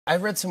I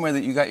read somewhere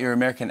that you got your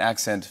American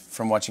accent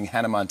from watching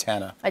Hannah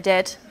Montana. I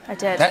did.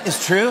 That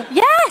is true?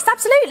 Yes,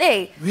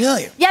 absolutely.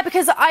 Really? Yeah,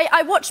 because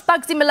I watched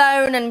Bugsy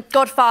Malone and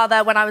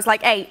Godfather when I was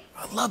like 8.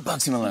 I love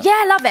Bugsy Malone. Yeah,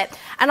 I love it.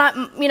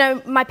 And you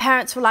know, my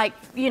parents were like,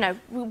 you know,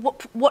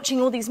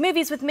 watching all these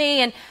movies with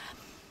me, and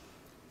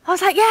I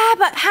was like, yeah,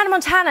 but Hannah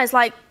Montana is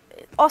like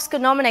Oscar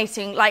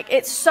nominating. Like,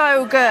 it's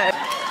so good.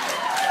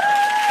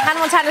 Hannah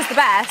Montana's the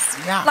best.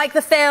 Yeah. Like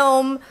the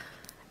film,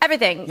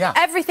 everything. Yeah.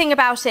 Everything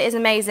about it is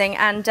amazing.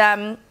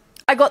 And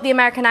I got the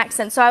American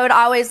accent, so I would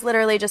always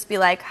literally just be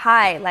like,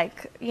 hi,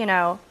 like, you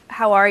know,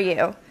 how are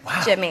you,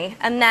 wow. Jimmy?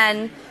 And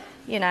then,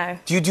 you know.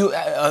 Do you do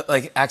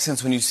like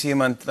accents when you see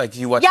them on, like,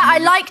 you watch? Yeah, I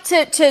like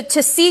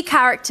to see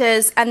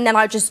characters and then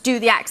I just do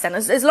the accent.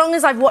 As long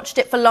as I've watched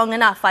it for long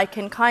enough, I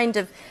can kind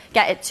of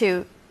get it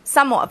to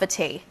somewhat of a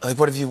T. Like,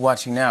 what are you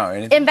watching now? Or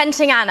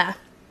Inventing Anna.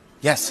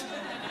 Yes.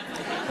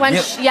 When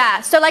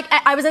yeah. So like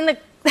I was in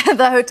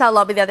the hotel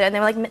lobby the other day and they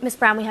were like, Miss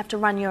Brown, we have to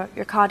run your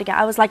cardigan.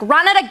 I was like,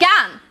 run it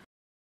again.